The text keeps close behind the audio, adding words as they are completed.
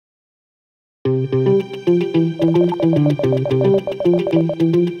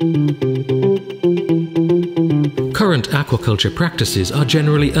Current aquaculture practices are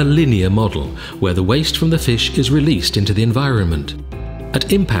generally a linear model, where the waste from the fish is released into the environment. At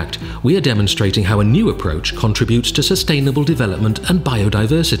IMPAQT, we are demonstrating how a new approach contributes to sustainable development and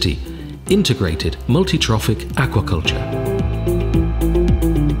biodiversity: integrated multi-trophic aquaculture.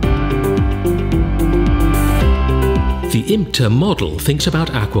 The IMTA model thinks about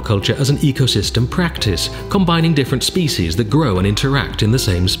aquaculture as an ecosystem practice, combining different species that grow and interact in the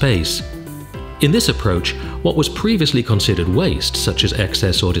same space. In this approach, what was previously considered waste, such as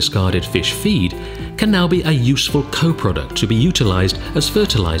excess or discarded fish feed, can now be a useful co-product to be utilized as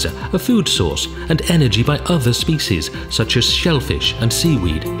fertilizer, a food source, and energy by other species, such as shellfish and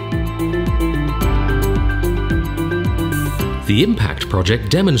seaweed. The IMPAQT project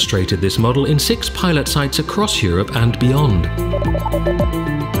demonstrated this model in 6 pilot sites across Europe and beyond.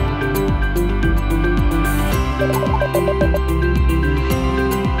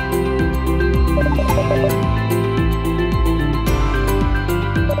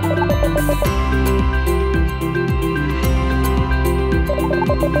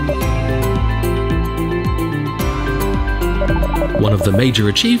 One of the major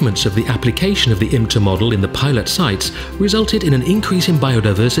achievements of the application of the IMTA model in the pilot sites resulted in an increase in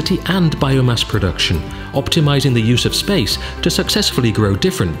biodiversity and biomass production, optimizing the use of space to successfully grow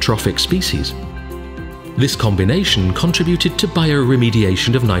different trophic species. This combination contributed to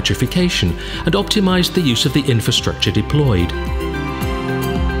bioremediation of nitrification and optimized the use of the infrastructure deployed.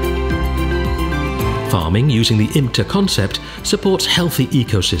 Farming using the IMTA concept supports healthy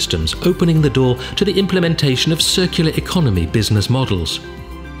ecosystems, opening the door to the implementation of circular economy business models.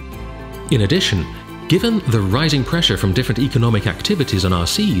 In addition, given the rising pressure from different economic activities on our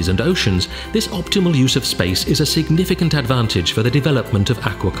seas and oceans, this optimal use of space is a significant advantage for the development of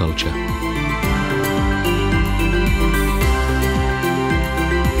aquaculture.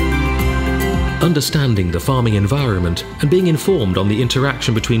 Understanding the farming environment and being informed on the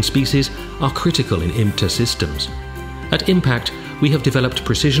interaction between species are critical in IMTA systems. At IMPAQT, we have developed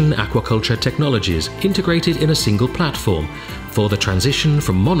precision aquaculture technologies integrated in a single platform for the transition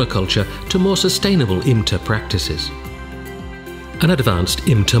from monoculture to more sustainable IMTA practices. An advanced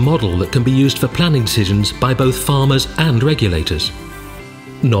IMTA model that can be used for planning decisions by both farmers and regulators.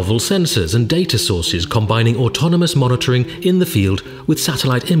 Novel sensors and data sources combining autonomous monitoring in the field with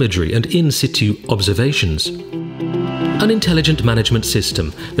satellite imagery and in-situ observations. An intelligent management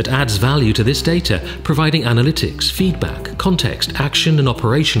system that adds value to this data, providing analytics, feedback, context, action and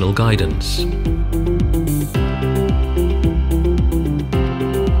operational guidance.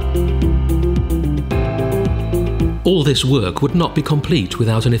 All this work would not be complete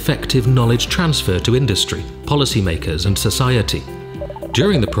without an effective knowledge transfer to industry, policymakers and society.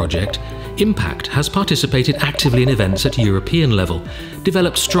 During the project, IMPAQT has participated actively in events at European level,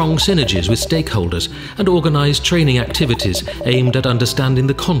 developed strong synergies with stakeholders, and organised training activities aimed at understanding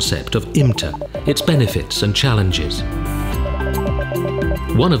the concept of IMTA, its benefits and challenges.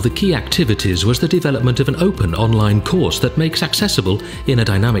 One of the key activities was the development of an open online course that makes accessible, in a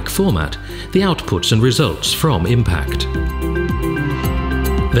dynamic format, the outputs and results from IMPAQT.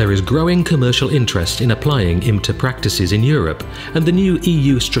 There is growing commercial interest in applying IMTA practices in Europe, and the new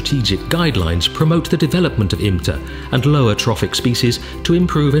EU strategic guidelines promote the development of IMTA and lower trophic species to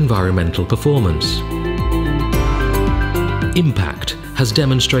improve environmental performance. IMPAQT has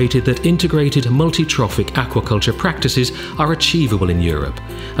demonstrated that integrated multi-trophic aquaculture practices are achievable in Europe,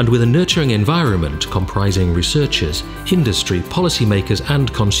 and with a nurturing environment comprising researchers, industry, policymakers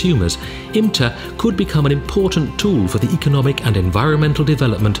and consumers, IMTA could become an important tool for the economic and environmental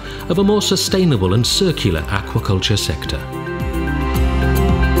development of a more sustainable and circular aquaculture sector.